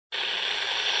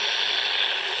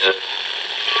Empire.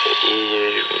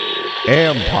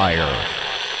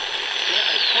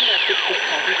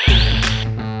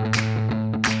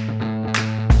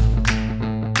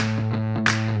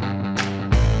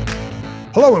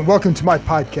 Hello and welcome to my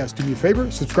podcast. Do me a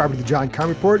favor, subscribe to the John Keim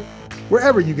Report.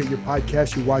 Wherever you get your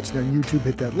podcast, you're watching on YouTube,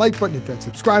 hit that like button, hit that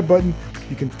subscribe button.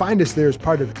 You can find us there as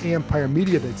part of Empire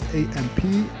Media. That's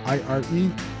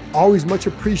A-M-P-I-R-E. Always much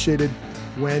appreciated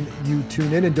when you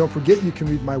tune in. And don't forget, you can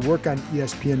read my work on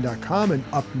ESPN.com. And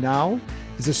up now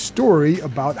is a story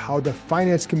about how the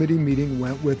Finance Committee meeting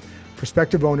went with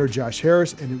prospective owner Josh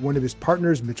Harris and one of his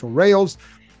partners, Mitchell Rales.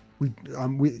 For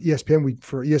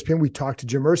ESPN, we talked to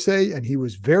Jim Irsay, and he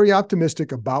was very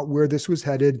optimistic about where this was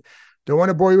headed. Don't want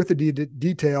to bore you with the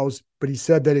details, but he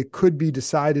said that it could be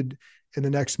decided in the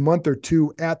next month or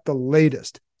two at the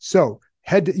latest. So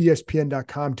head to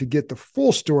ESPN.com to get the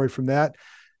full story from that.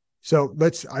 So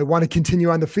I want to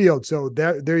continue on the field. So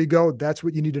there you go. That's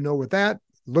what you need to know with that.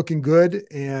 Looking good.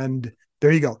 And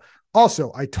there you go.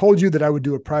 Also, I told you that I would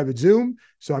do a private Zoom.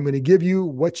 So I'm going to give you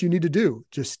what you need to do.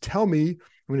 Just tell me. I'm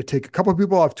going to take a couple of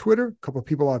people off Twitter, a couple of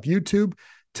people off YouTube.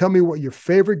 Tell me what your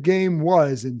favorite game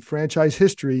was in franchise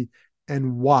history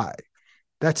and why.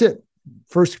 That's it.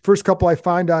 First couple I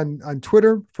find on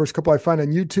Twitter, first couple I find on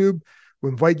YouTube.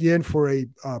 We'll invite you in for a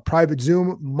private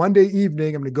Zoom Monday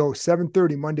evening. I'm going to go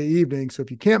 7:30 Monday evening. So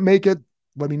if you can't make it,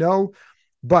 let me know.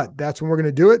 But that's when we're going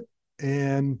to do it.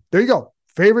 And there you go.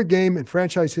 Favorite game in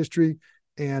franchise history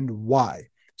and why.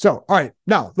 So, all right,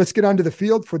 now let's get onto the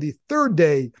field for the third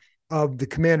day of the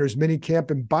Commanders mini camp.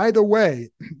 And by the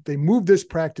way, they moved this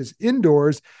practice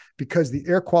indoors because the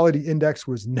air quality index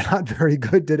was not very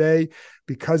good today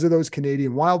because of those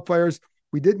Canadian wildfires.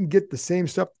 We didn't get the same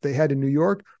stuff they had in New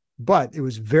York, but it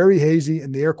was very hazy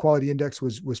and the air quality index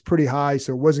was pretty high.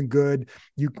 So it wasn't good.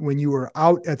 When you were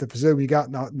out at the facility, we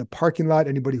got out in the parking lot,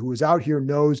 anybody who was out here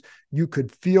knows you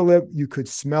could feel it, you could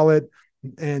smell it.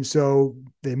 And so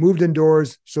they moved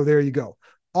indoors. So there you go.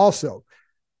 Also,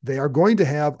 they are going to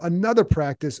have another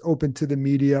practice open to the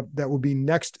media that will be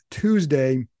next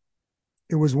Tuesday.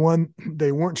 It was one,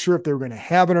 they weren't sure if they were going to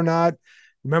have it or not.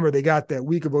 Remember, they got that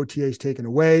week of OTAs taken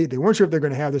away. They weren't sure if they're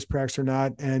going to have this practice or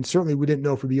not. And certainly we didn't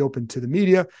know if it would be open to the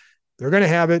media. They're going to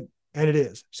have it, and it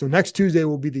is. So next Tuesday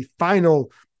will be the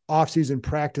final off-season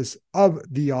practice of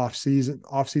the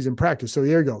off-season practice. So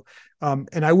there you go.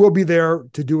 And I will be there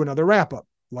to do another wrap-up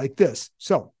like this.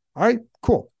 So, all right,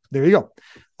 cool. There you go.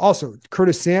 Also,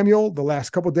 Curtis Samuel, the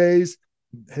last couple of days,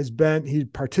 he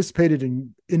participated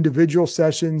in individual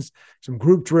sessions, some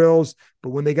group drills, but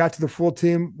when they got to the full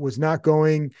team, was not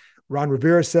going. Ron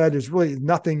Rivera said there's really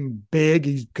nothing big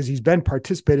because he's been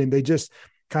participating. They just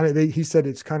he said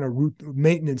it's kind of root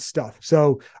maintenance stuff.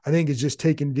 So I think it's just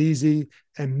taking it easy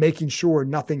and making sure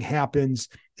nothing happens.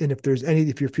 And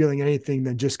if you're feeling anything,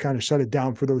 then just kind of shut it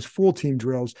down for those full team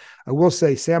drills. I will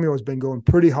say Samuel has been going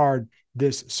pretty hard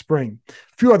this spring. A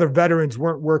few other veterans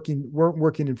weren't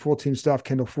working in full team stuff.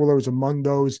 Kendall Fuller was among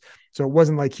those. So it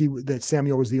wasn't like that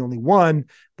Samuel was the only one,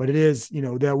 but it is,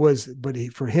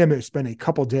 for him, it's been a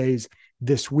couple days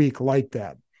this week like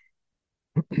that.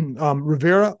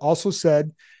 Rivera also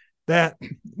said that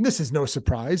this is no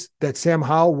surprise that Sam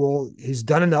Howell he's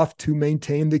done enough to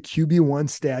maintain the QB1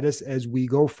 status as we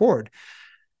go forward.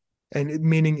 And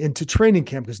meaning into training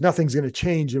camp, because nothing's going to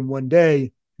change in one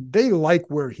day. They like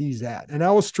where he's at. And I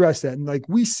will stress that. And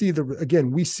we see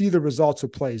the results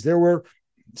of plays. There were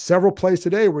several plays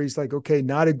today where he's like, okay,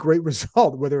 not a great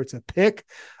result, whether it's a pick,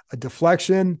 a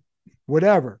deflection,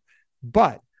 whatever.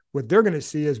 But what they're going to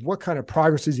see is what kind of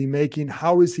progress is he making?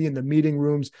 How is he in the meeting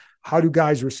rooms? How do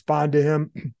guys respond to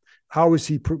him?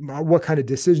 What kind of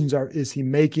decisions is he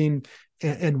making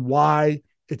and why,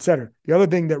 et cetera. The other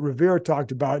thing that Rivera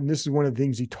talked about, and this is one of the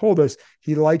things he told us,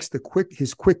 he likes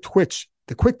his quick twitch.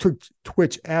 The quick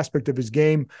twitch aspect of his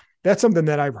game. That's something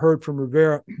that I've heard from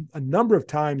Rivera a number of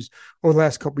times over the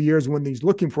last couple of years when he's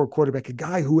looking for a quarterback, a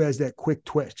guy who has that quick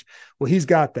twitch. Well, he's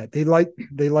got that. They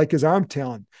like his arm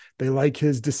talent. They like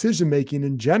his decision-making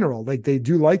in general. They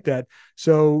do like that.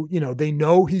 So, they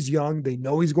know he's young. They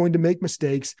know he's going to make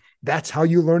mistakes. That's how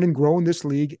you learn and grow in this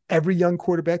league. Every young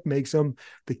quarterback makes them.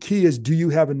 The key is, do you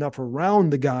have enough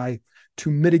around the guy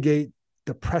to mitigate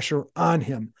the pressure on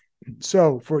him?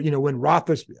 So when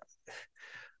Roethlisberger,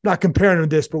 not comparing to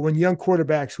this, but when young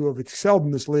quarterbacks who have excelled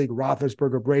in this league,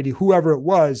 Roethlisberger, Brady, whoever it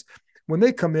was, when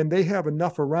they come in, they have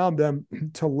enough around them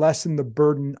to lessen the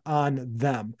burden on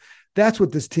them. That's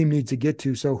what this team needs to get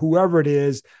to. So whoever it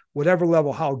is, whatever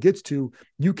level Howell gets to,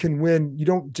 you can win. You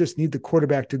don't just need the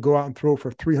quarterback to go out and throw for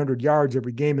 300 yards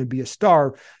every game and be a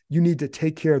star. You need to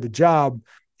take care of the job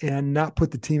and not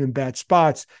put the team in bad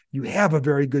spots. You have a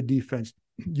very good defense.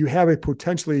 you have a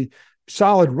potentially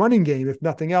solid running game, if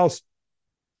nothing else,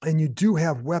 and you do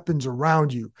have weapons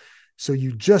around you. So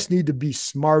you just need to be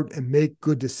smart and make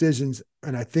good decisions.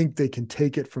 And I think they can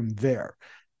take it from there.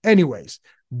 Anyways,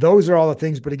 those are all the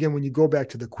things. But again, when you go back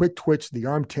to the quick twitch, the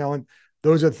arm talent,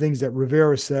 those are the things that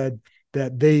Rivera said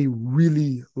that they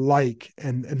really like,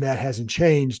 and that hasn't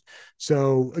changed.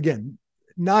 So again,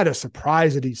 not a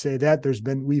surprise that he'd say that.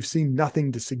 We've seen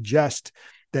nothing to suggest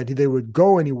that they would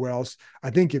go anywhere else. I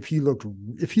think if he looked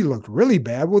really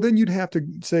bad, well, then you'd have to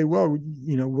say, well,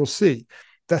 we'll see.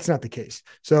 That's not the case.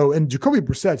 So, and Jacoby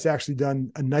Brissett's actually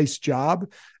done a nice job.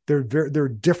 They're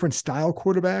different style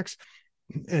quarterbacks,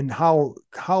 and Howell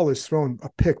has thrown a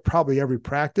pick probably every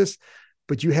practice.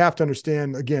 But you have to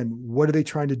understand, again, what are they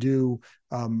trying to do?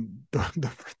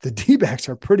 The D-backs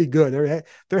are pretty good.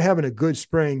 They're having a good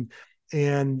spring.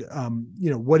 And,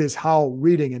 what is Howell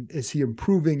reading? And is he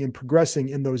improving and progressing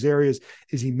in those areas?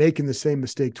 Is he making the same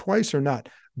mistake twice or not?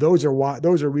 Those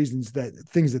are reasons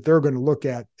things that they're going to look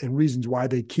at, and reasons why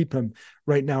they keep him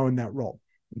right now in that role.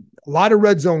 A lot of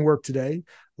red zone work today,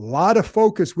 a lot of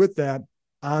focus with that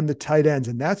on the tight ends.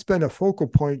 And that's been a focal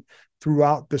point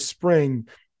throughout the spring.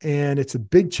 And it's a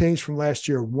big change from last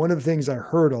year. One of the things I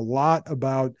heard a lot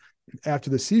about after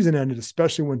the season ended,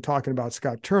 especially when talking about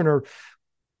Scott Turner,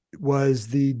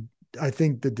 was I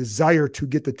think the desire to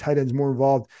get the tight ends more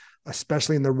involved,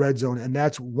 especially in the red zone. And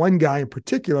that's one guy in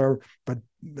particular, but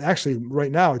actually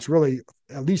right now it's really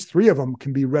at least three of them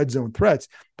can be red zone threats.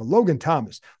 But Logan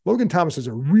Thomas does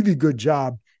a really good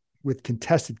job with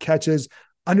contested catches,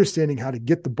 understanding how to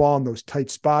get the ball in those tight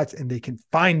spots, and they can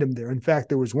find him there. In fact,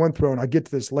 there was one throw, and I'll get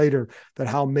to this later, that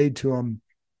Hal made to him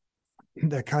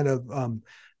that kind of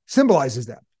symbolizes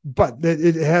that. But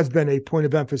it has been a point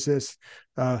of emphasis.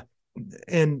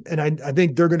 And I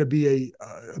think they're going to be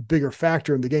a bigger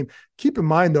factor in the game. Keep in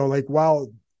mind, though,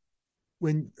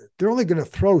 when they're only going to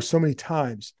throw so many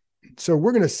times. So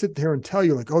we're going to sit there and tell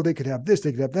you, oh, they could have this,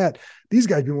 they could have that. These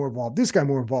guys be more involved, this guy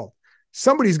more involved.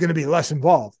 Somebody's going to be less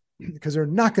involved, because they're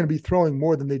not going to be throwing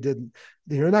more than they did.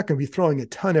 They're not going to be throwing a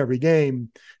ton every game.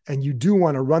 And you do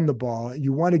want to run the ball.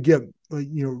 You want to get,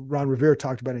 Ron Rivera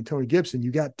talked about Antonio Gibson.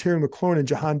 You got Terry McLaurin and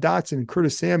Jahan Dotson and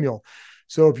Curtis Samuel.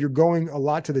 So if you're going a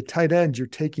lot to the tight end, you're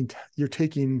taking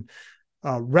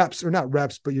reps, or not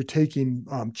reps, but you're taking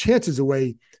chances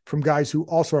away from guys who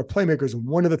also are playmakers. And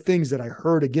one of the things that I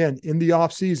heard again in the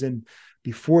offseason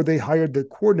before they hired the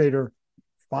coordinator,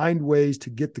 find ways to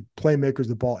get the playmakers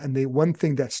the ball. And one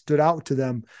thing that stood out to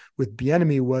them with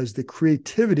Bieniemy was the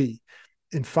creativity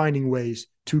in finding ways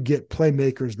to get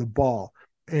playmakers the ball.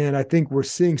 And I think we're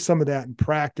seeing some of that in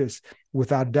practice,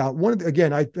 without a doubt.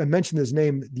 I mentioned his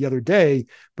name the other day,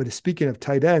 but speaking of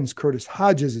tight ends, Curtis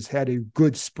Hodges has had a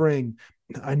good spring.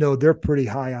 I know they're pretty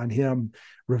high on him.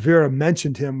 Rivera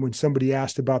mentioned him when somebody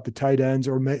asked about the tight ends,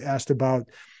 or asked about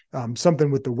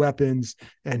something with the weapons.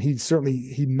 And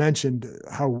he mentioned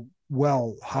how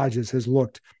well Hodges has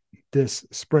looked this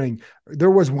spring.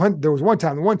 One of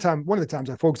the times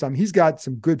I focused on him, he's got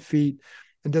some good feet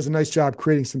and does a nice job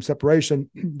creating some separation.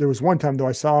 There was one time, though,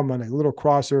 I saw him on a little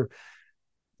crosser,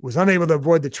 was unable to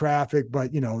avoid the traffic, but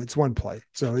it's one play.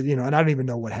 So, and I don't even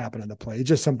know what happened on the play. It's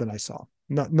just something I saw.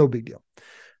 No big deal.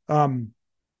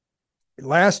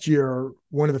 Last year,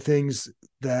 one of the things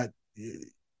that,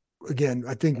 again,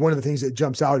 I think one of the things that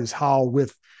jumps out is how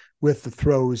with the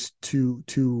throws to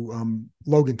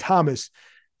Logan Thomas.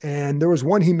 And there was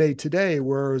one he made today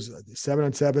where it was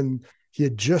 7-on-7. He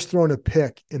had just thrown a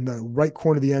pick in the right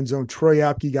corner of the end zone. Troy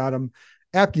Apke got him.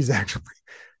 Apke's actually,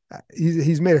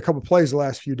 he's made a couple plays the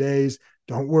last few days.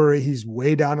 Don't worry, he's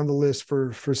way down on the list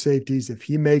for safeties. If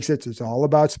he makes it, it's all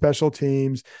about special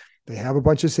teams. They have a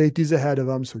bunch of safeties ahead of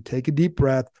him, so take a deep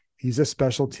breath. He's a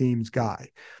special teams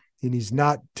guy. And he's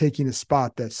not taking a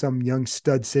spot that some young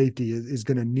stud safety is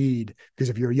going to need, because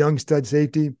if you're a young stud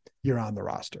safety, you're on the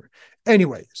roster.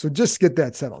 Anyway, so just get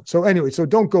that settled. So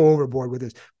don't go overboard with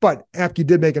this. But Apke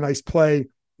did make a nice play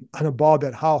on a ball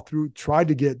that Howell tried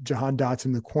to get Jahan Dotson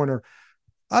in the corner.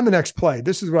 On the next play,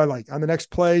 this is what I like. On the next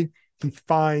play, he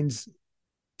finds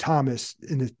Thomas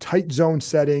in a tight zone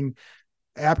setting.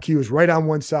 Apke was right on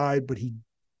one side, but he,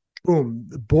 boom,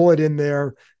 bullet in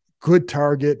there. Good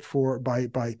target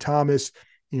by Thomas,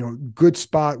 good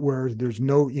spot where there's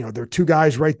no, there are two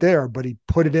guys right there, but he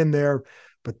put it in there.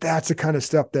 But that's the kind of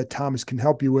stuff that Thomas can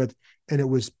help you with. And it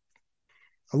was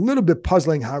a little bit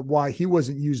puzzling why he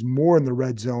wasn't used more in the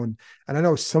red zone. And I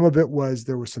know some of it was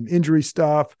there was some injury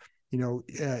stuff.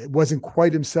 It wasn't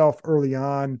quite himself early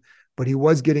on, but he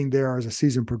was getting there as the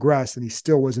season progressed, and he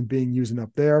still wasn't being used enough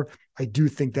there. I do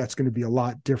think that's going to be a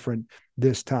lot different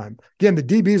this time. Again, the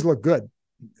DBs look good.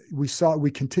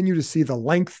 we continue to see the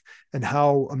length and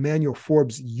how Emmanuel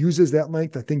Forbes uses that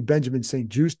length. I think Benjamin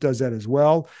St-Juste does that as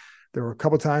well. There were a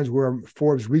couple of times where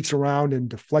Forbes reached around and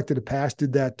deflected a pass,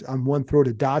 did that on one throw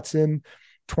to Dotson,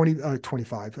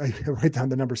 25. I write down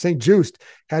the number. St-Juste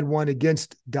had one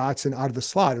against Dotson out of the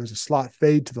slot. It was a slot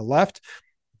fade to the left,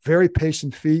 very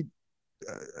patient feet.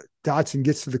 Dotson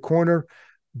gets to the corner,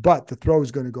 but the throw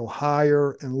is going to go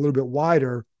higher and a little bit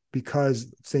wider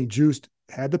because St-Juste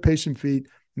had the patient feet,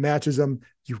 matches them.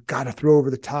 You've got to throw over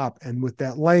the top. And with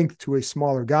that length to a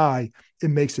smaller guy, it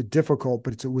makes it difficult,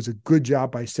 but it was a good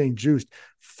job by St-Juste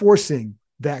forcing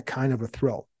that kind of a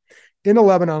throw. In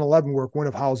 11-on-11 work, one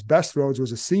of Howell's best throws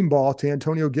was a seam ball to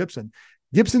Antonio Gibson.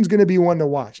 Gibson's going to be one to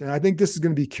watch. And I think this is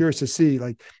going to be curious to see.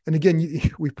 And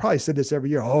again, we probably said this every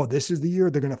year. Oh, this is the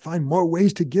year they're going to find more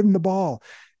ways to give him the ball.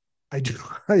 I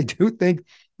do think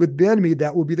with Bieniemy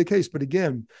that will be the case. But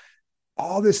again,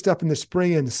 all this stuff in the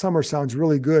spring and the summer sounds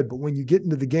really good. But when you get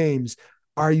into the games,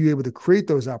 are you able to create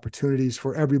those opportunities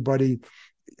for everybody?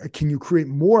 Can you create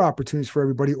more opportunities for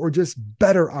everybody or just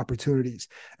better opportunities?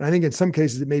 And I think in some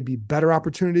cases it may be better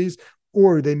opportunities,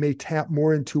 or they may tap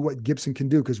more into what Gibson can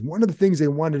do. Because one of the things they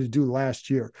wanted to do last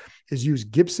year is use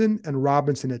Gibson and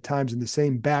Robinson at times in the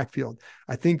same backfield.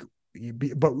 I think,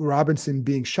 but Robinson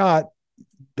being shot,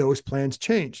 those plans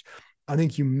changed. I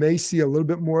think you may see a little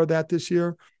bit more of that this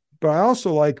year, but I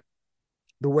also like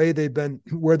the way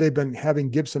where they've been having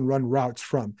Gibson run routes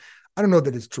from. I don't know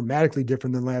that it's dramatically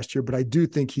different than last year, but I do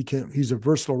think he's a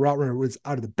versatile route runner who is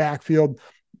out of the backfield,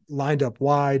 lined up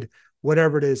wide,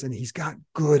 whatever it is. And he's got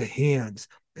good hands.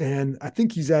 And I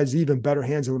think he has even better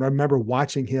hands than when I remember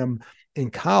watching him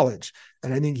in college.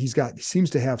 And I think he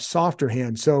seems to have softer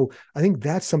hands. So I think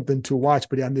that's something to watch.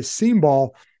 But on this seam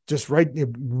ball, just right,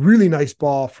 really nice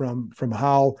ball from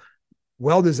Howell,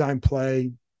 well-designed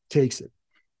play, takes it.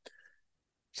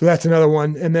 So that's another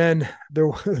one. And then there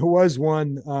was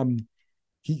one,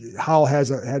 Howell had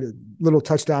a little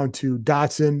touchdown to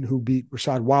Dotson, who beat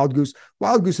Rashad Wildgoose.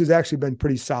 Wildgoose has actually been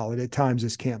pretty solid at times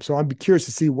this camp. So I'm curious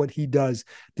to see what he does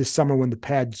this summer when the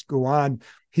pads go on.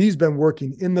 He's been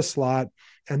working in the slot,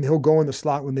 and he'll go in the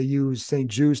slot when they use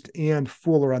St-Juste and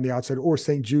Fuller on the outside, or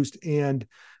St-Juste and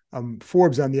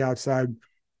Forbes on the outside.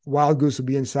 Wildgoose will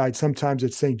be inside. Sometimes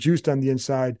it's St-Juste on the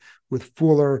inside with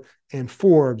Fuller and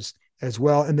Forbes as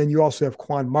well. And then you also have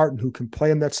Quan Martin, who can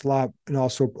play in that slot and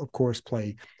also, of course,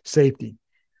 play safety.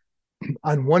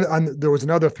 There was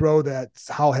another throw that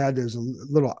Howell had. There's a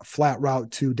little flat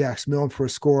route to Dax Milne for a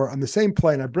score on the same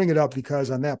play. And I bring it up because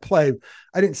on that play,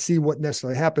 I didn't see what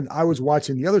necessarily happened. I was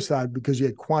watching the other side because you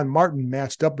had Quan Martin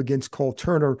matched up against Cole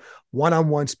Turner,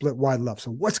 one-on-one split wide left. So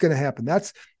what's going to happen?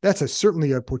 That's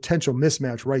certainly a potential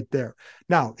mismatch right there.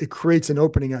 Now it creates an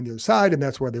opening on the other side, and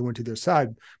that's why they went to their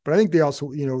side. But I think they also,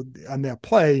 on that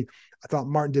play, I thought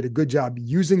Martin did a good job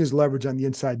using his leverage on the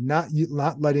inside, not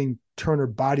letting Turner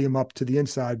body him up to the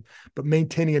inside, but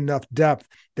maintaining enough depth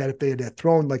that if they had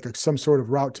thrown some sort of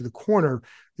route to the corner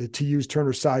to use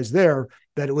Turner's size there,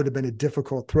 that it would have been a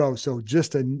difficult throw. So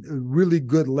just a really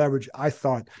good leverage, I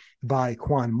thought, by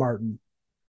Quan Martin.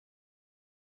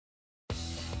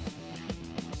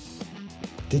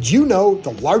 Did you know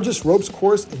the largest ropes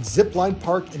course and zipline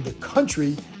park in the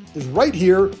country is right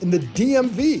here in the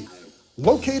DMV?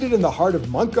 Located in the heart of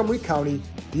Montgomery County,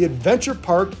 the Adventure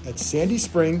Park at Sandy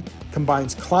Spring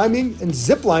combines climbing and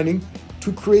ziplining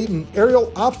to create an aerial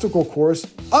obstacle course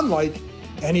unlike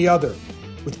any other.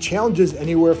 With challenges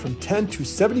anywhere from 10 to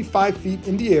 75 feet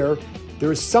in the air,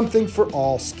 there is something for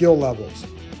all skill levels.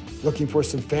 Looking for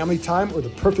some family time or the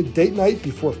perfect date night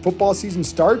before football season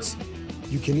starts?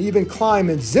 You can even climb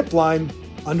and zipline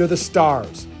under the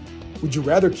stars. Would you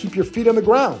rather keep your feet on the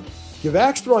ground? Give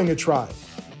axe throwing a try.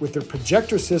 With their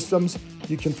projector systems,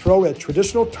 you can throw at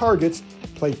traditional targets,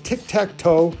 play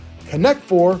tic-tac-toe, Connect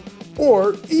Four,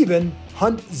 or even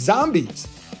hunt zombies.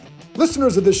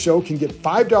 Listeners of this show can get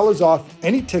 $5 off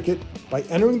any ticket by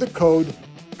entering the code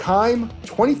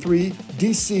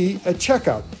KEIM23DC at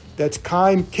checkout. That's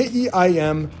KEIM,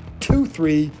 K-E-I-M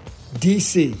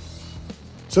 23DC.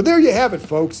 So there you have it,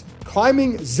 folks.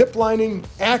 Climbing, ziplining,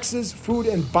 axes, food,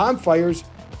 and bonfires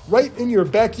right in your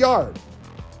backyard.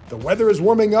 The weather is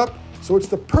warming up, so it's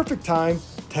the perfect time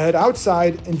to head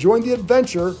outside and join the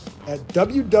adventure at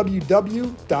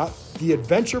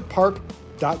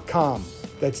www.theadventurepark.com.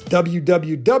 That's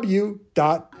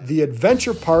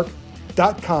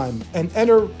www.theadventurepark.com and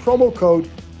enter promo code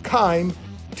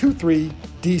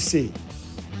KEIM23DC.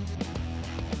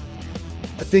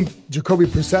 I think Jacoby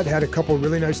Brissett had a couple of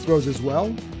really nice throws as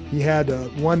well. He had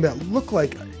one that looked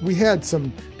like we had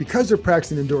some, because they're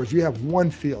practicing indoors, you have one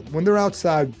field. When they're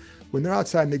outside, when they're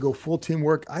outside and they go full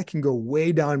teamwork, I can go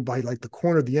way down by like the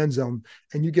corner of the end zone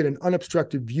and you get an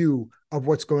unobstructed view of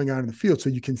what's going on in the field. So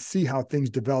you can see how things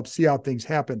develop, see how things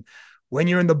happen. When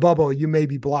you're in the bubble, you may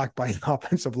be blocked by an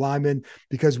offensive lineman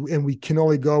and we can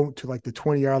only go to like the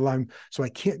 20-yard line. So I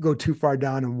can't go too far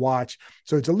down and watch.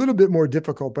 So it's a little bit more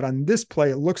difficult, but on this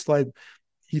play, it looks like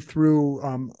he threw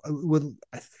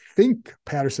I think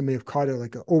Patterson may have caught it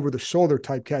like an over the shoulder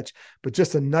type catch, but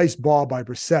just a nice ball by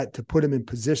Brissett to put him in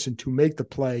position to make the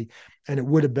play. And it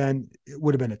would have been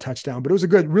a touchdown, but it was a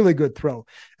really good throw.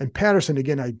 And Patterson,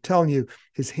 again, I'm telling you,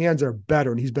 his hands are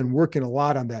better and he's been working a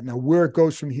lot on that. Now, where it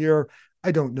goes from here,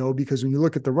 I don't know, because when you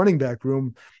look at the running back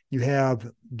room, you have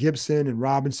Gibson and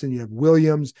Robinson, you have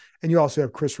Williams, and you also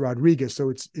have Chris Rodriguez. So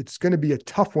it's going to be a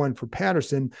tough one for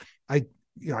Patterson.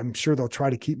 I'm sure they'll try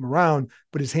to keep him around,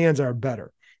 but his hands are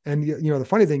better. And, the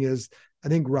funny thing is, I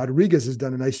think Rodriguez has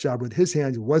done a nice job with his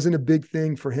hands. It wasn't a big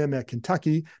thing for him at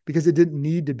Kentucky because it didn't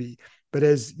need to be. But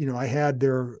as I had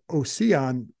their OC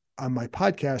on my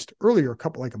podcast earlier,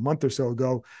 a month or so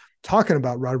ago, talking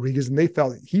about Rodriguez, and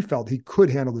he felt he could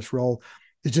handle this role.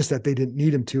 It's just that they didn't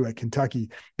need him to at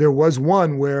Kentucky. There was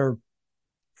one where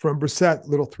from Brissett,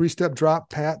 little 3-step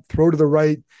drop, pat, throw to the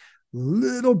right,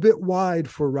 little bit wide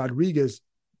for Rodriguez,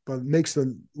 but makes a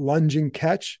lunging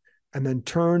catch and then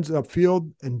turns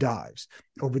upfield and dives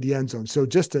over the end zone. So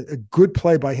just a good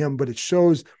play by him, but it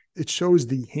shows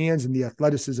the hands and the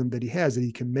athleticism that he has, that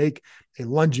he can make a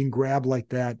lunging grab like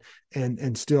that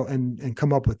and still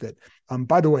come up with it.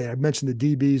 By the way, I mentioned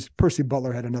the DBs. Percy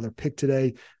Butler had another pick today.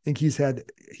 I think he's had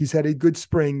a good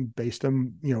spring based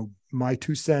on, my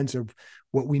 2 cents of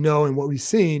what we know and what we've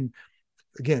seen.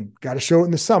 Again, got to show it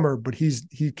in the summer, but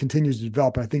he continues to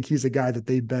develop. I think he's a guy that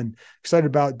they've been excited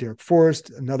about. Derek Forrest,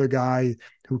 another guy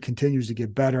who continues to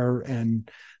get better. And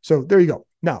so there you go.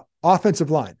 Now,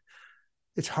 offensive line.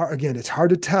 It's hard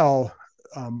to tell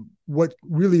what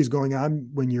really is going on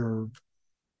when you're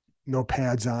no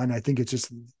pads on. I think it's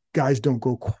just guys don't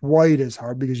go quite as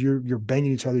hard because you're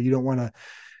banging each other. You don't want to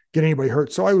get anybody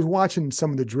hurt. So I was watching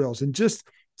some of the drills and just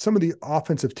some of the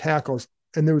offensive tackles.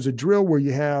 And there was a drill where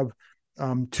you have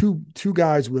two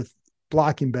guys with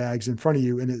blocking bags in front of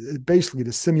you. And it basically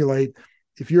to simulate,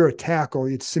 if you're a tackle,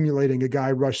 it's simulating a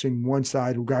guy rushing one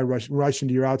side, a guy rushing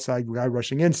to your outside, a guy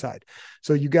rushing inside.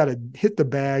 So you got to hit the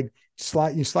bag,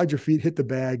 slide your feet, hit the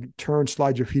bag, turn,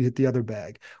 slide your feet, hit the other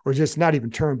bag, or just not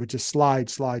even turn, but just slide.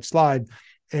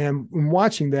 And when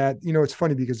watching that, it's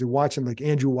funny because you're watching like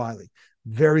Andrew Wiley,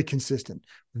 very consistent,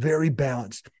 very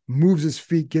balanced, moves his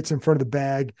feet, gets in front of the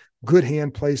bag, good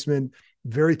hand placement,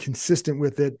 very consistent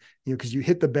with it, because you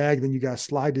hit the bag, then you got to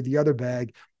slide to the other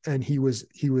bag. And he was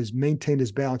maintained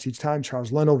his balance each time.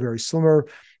 Charles Leno, very similar.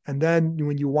 And then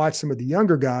when you watch some of the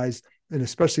younger guys, and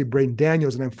especially Braden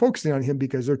Daniels, and I'm focusing on him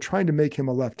because they're trying to make him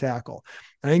a left tackle.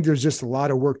 I think there's just a lot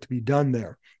of work to be done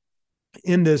there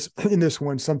in this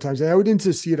one sometimes. And I wouldn't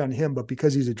just see it on him, but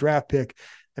because he's a draft pick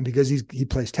and because he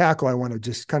plays tackle, I want to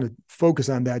just kind of focus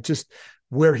on that, just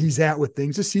where he's at with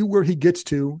things to see where he gets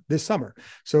to this summer.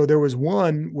 So there was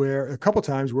a couple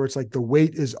times where it's like the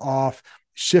weight is off,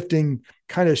 shifting,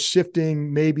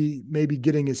 maybe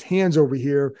getting his hands over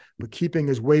here, but keeping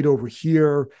his weight over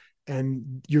here.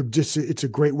 And it's a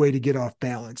great way to get off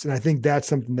balance. And I think that's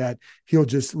something that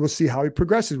we'll see how he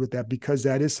progresses with that, because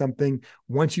that is something,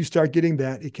 once you start getting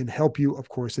that, it can help you, of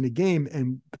course, in a game.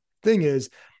 And the thing is,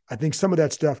 I think some of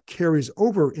that stuff carries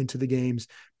over into the games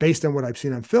based on what I've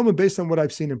seen on film and based on what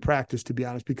I've seen in practice, to be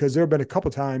honest, because there have been a couple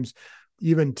times,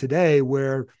 even today,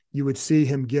 where you would see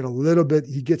him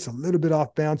he gets a little bit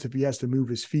off balance if he has to move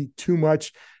his feet too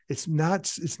much. It's not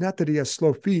that he has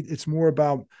slow feet. It's more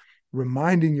about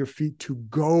reminding your feet to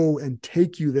go and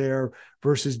take you there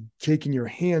versus taking your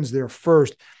hands there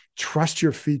first. Trust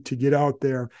your feet to get out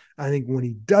there. I think when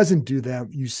he doesn't do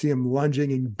that, you see him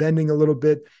lunging and bending a little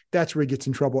bit. That's where he gets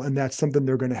in trouble. And that's something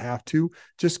they're going to have to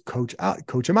just coach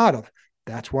him out of.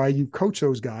 That's why you coach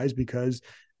those guys, because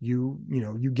you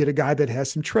get a guy that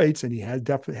has some traits, and he has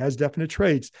definite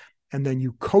traits, and then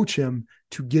you coach him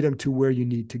to get him to where you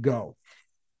need to go.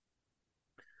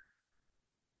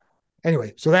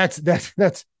 Anyway, so that's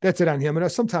it on him.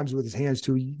 And sometimes with his hands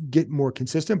too, you get more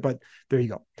consistent, but there you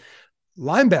go.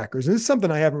 Linebackers, and this is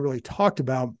something I haven't really talked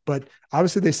about, but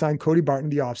obviously they signed Cody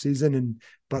Barton in the offseason,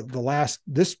 but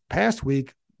this past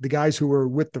week, the guys who were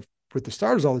with the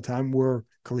starters all the time were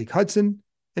Khaleke Hudson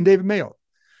and David Mayo.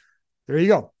 There you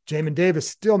go. Jamin Davis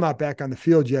still not back on the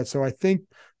field yet. So I think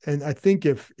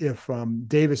if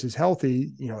Davis is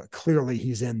healthy, clearly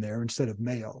he's in there instead of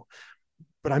Mayo.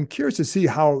 But I'm curious to see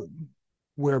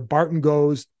where Barton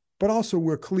goes, but also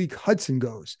where Khaleke Hudson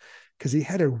goes, because he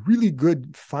had a really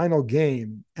good final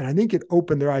game. And I think it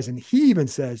opened their eyes. And he even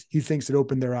says he thinks it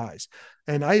opened their eyes.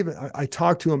 And I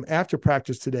talked to him after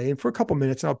practice today and for a couple of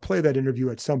minutes, and I'll play that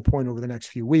interview at some point over the next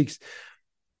few weeks.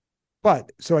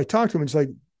 But so I talked to him and it's like,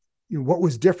 what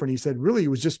was different? He said, really, it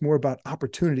was just more about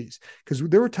opportunities, because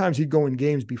there were times he'd go in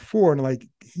games before and like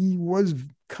he was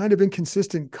kind of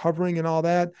inconsistent covering and all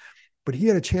that, but he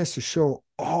had a chance to show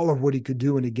all of what he could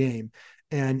do in a game.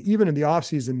 And even in the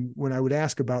offseason, when I would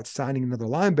ask about signing another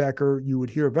linebacker, you would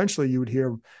hear,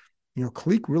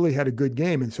 Kalik really had a good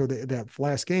game. And so that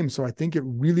last game, so I think it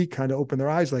really kind of opened their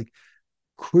eyes. Like,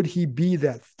 could he be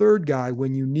that third guy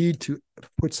when you need to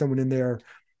put someone in there?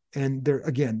 And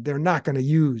they're not going to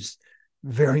use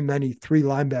very many 3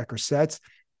 linebacker sets,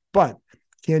 but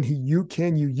can you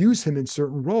use him in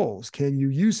certain roles? Can you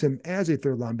use him as a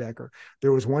third linebacker?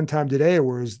 There was one time today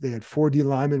where they had 4 D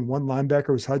linemen, 1 linebacker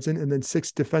was Hudson, and then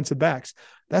 6 defensive backs.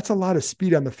 That's a lot of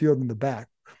speed on the field in the back.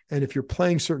 And if you're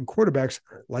playing certain quarterbacks,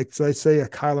 like let's say a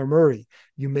Kyler Murray,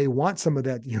 you may want some of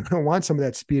that. You don't want some of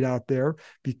that speed out there,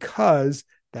 because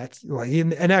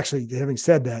and actually, having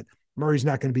said that, Murray's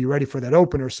not going to be ready for that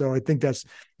opener. So I think that's,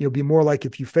 be more like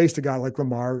if you faced a guy like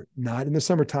Lamar, not in the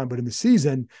summertime, but in the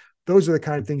season, those are the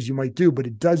kind of things you might do, but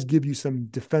it does give you some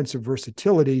defensive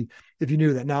versatility if you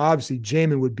knew that. Now, obviously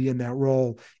Jamin would be in that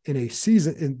role in a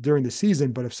season during the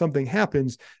season, but if something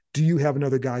happens, do you have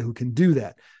another guy who can do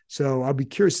that? So I'll be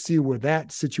curious to see where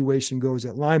that situation goes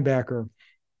at linebacker.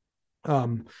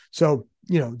 So,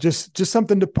 just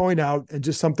something to point out and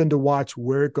just something to watch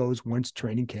where it goes once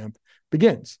training camp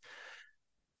begins.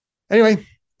 Anyway,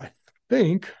 I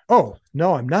think, oh,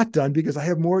 no, I'm not done, because I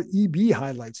have more EB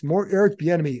highlights, more Eric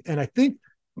Bieniemy. And I think,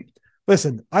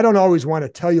 listen, I don't always want to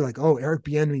tell you like, oh, Eric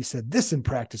Bieniemy said this in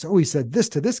practice. Oh, he said this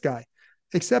to this guy.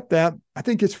 Except that I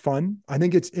think it's fun. I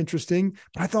think it's interesting,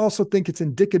 but I also think it's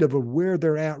indicative of where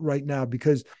they're at right now,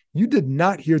 because you did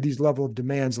not hear these level of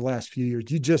demands the last few years.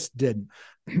 You just didn't.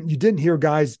 You didn't hear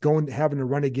guys having to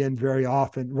run again very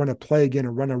often, run a play again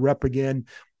or run a rep again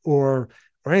or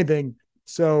anything.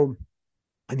 So,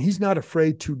 and he's not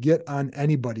afraid to get on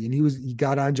anybody. And he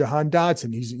got on Jahan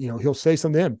Dotson. He'll say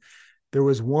something to him. There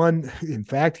was one, in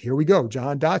fact, here we go.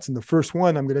 Jahan Dotson, the first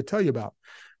one I'm going to tell you about.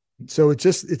 So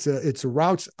it's a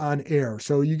routes on air.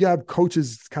 So you got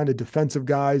coaches, kind of defensive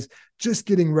guys, just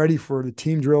getting ready for the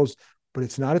team drills, but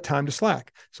it's not a time to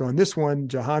slack. So on this one,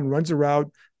 Jahan runs a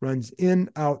route, runs in,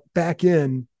 out, back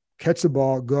in, catch the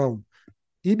ball, go.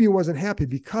 EB wasn't happy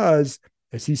because,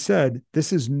 as he said,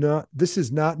 this is not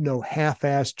no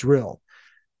half-ass drill.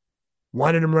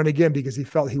 Wanted him to run again because he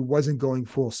felt he wasn't going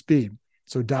full speed.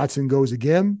 So Dotson goes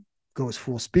again, goes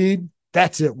full speed.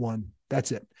 That's it, one.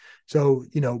 That's it. So,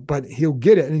 but he'll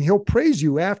get it and he'll praise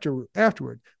you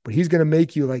afterward, but he's going to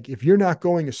make you like, if you're not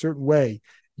going a certain way,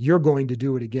 you're going to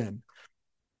do it again.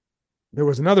 There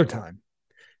was another time,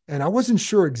 and I wasn't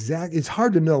sure exactly. It's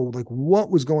hard to know like what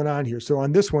was going on here. So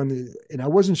on this one, and I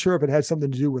wasn't sure if it had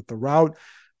something to do with the route.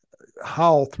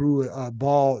 Howell threw a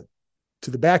ball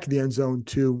to the back of the end zone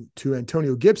to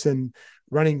Antonio Gibson,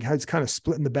 has kind of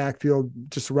split in the backfield,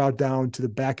 just a route down to the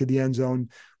back of the end zone.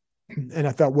 And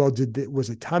I thought, well, was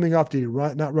it timing off? Did he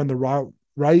not run the route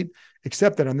right?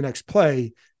 Except that on the next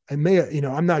play,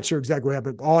 I'm not sure exactly what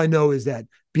happened. All I know is that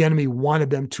Bieniemy wanted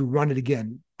them to run it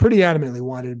again. Pretty adamantly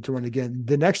wanted him to run again.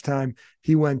 The next time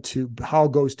Howell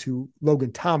goes to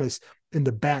Logan Thomas in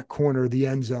the back corner of the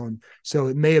end zone. So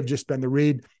it may have just been the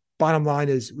read. Bottom line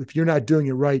is, if you're not doing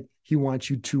it right, he wants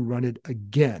you to run it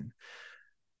again.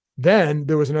 Then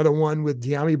there was another one with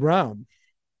Dyami Brown.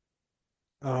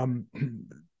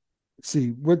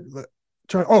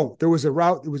 There was a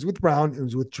route. It was with Brown. It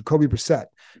was with Jacoby Brissett.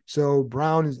 So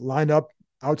Brown is lined up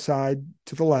outside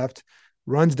to the left,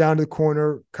 runs down to the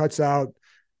corner, cuts out.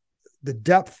 The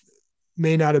depth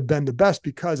may not have been the best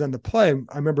because on the play,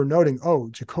 I remember noting,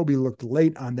 Jacoby looked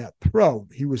late on that throw.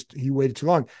 He waited too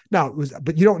long. Now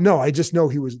but you don't know. I just know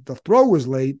the throw was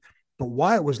late, but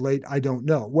why it was late, I don't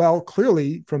know. Well,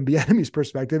 clearly from Bieniemy's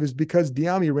perspective is because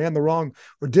Dyami ran the wrong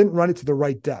or didn't run it to the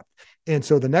right depth. And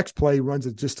so the next play runs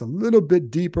it just a little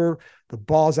bit deeper. The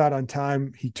ball's out on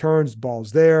time. He turns,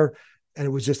 ball's there. And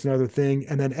it was just another thing.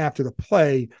 And then after the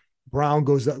play, Brown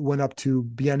went up to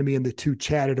Bieniemy and the two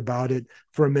chatted about it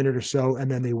for a minute or so.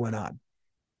 And then they went on.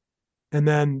 And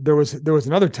then there was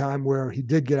another time where he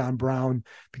did get on Brown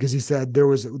because he said there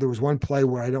was one play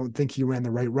where I don't think he ran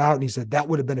the right route. And he said, that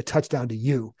would have been a touchdown to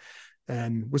you,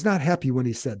 and was not happy when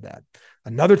he said that.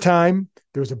 Another time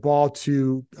there was a ball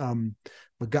to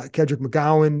Kerrick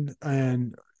McGowan,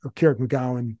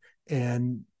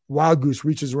 and Wild Goose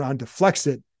reaches around to flex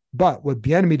it, But what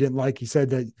Bieniemy didn't like, he said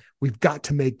that we've got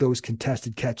to make those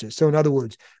contested catches. So in other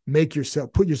words, put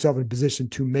yourself in a position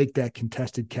to make that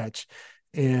contested catch.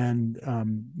 And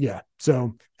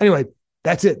so anyway,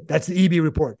 that's it. That's the EB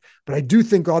report. But I do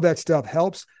think all that stuff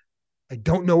helps. I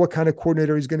don't know what kind of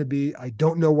coordinator he's going to be. I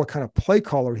don't know what kind of play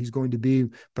caller he's going to be,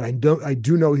 but I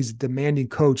do know he's a demanding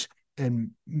coach.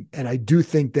 And I do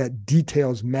think that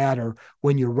details matter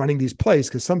when you're running these plays,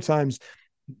 because sometimes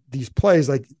these plays,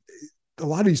 like a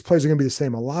lot of these plays are going to be the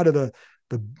same. A lot of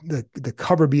the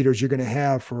cover beaters you're going to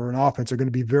have for an offense are going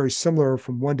to be very similar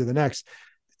from one to the next.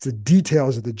 It's the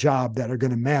details of the job that are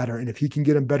going to matter. And if he can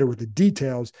get them better with the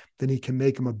details, then he can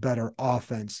make them a better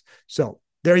offense. So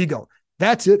there you go.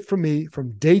 That's it for me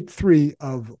from day 3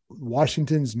 of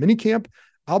Washington's minicamp.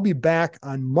 I'll be back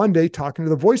on Monday talking to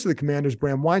the voice of the Commanders,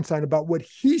 Bram Weinstein, about what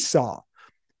he saw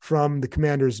from the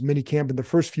Commanders minicamp in the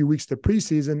first few weeks of the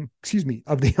preseason,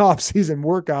 of the off-season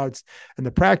workouts and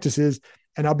the practices.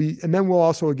 And then we'll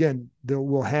also,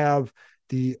 we'll have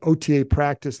the OTA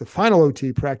practice, the final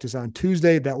OTA practice on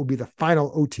Tuesday. That will be the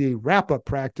final OTA wrap-up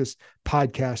practice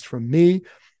podcast from me.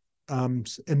 And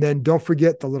then don't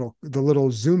forget the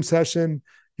little Zoom session,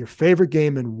 your favorite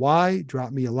game and why.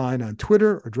 Drop me a line on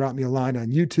Twitter or drop me a line on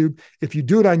YouTube. If you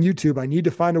do it on YouTube, I need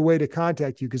to find a way to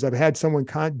contact you, because I've had someone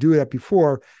do that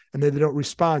before and they don't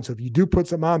respond. So if you do put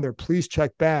some on there, please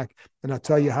check back and I'll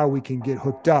tell you how we can get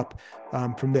hooked up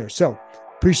from there. So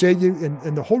appreciate you.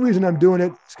 And the whole reason I'm doing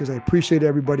it is because I appreciate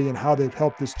everybody and how they've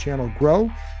helped this channel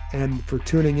grow, and for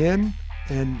tuning in.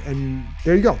 And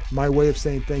there you go. My way of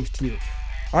saying thanks to you.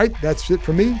 All right, that's it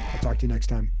for me. I'll talk to you next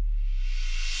time.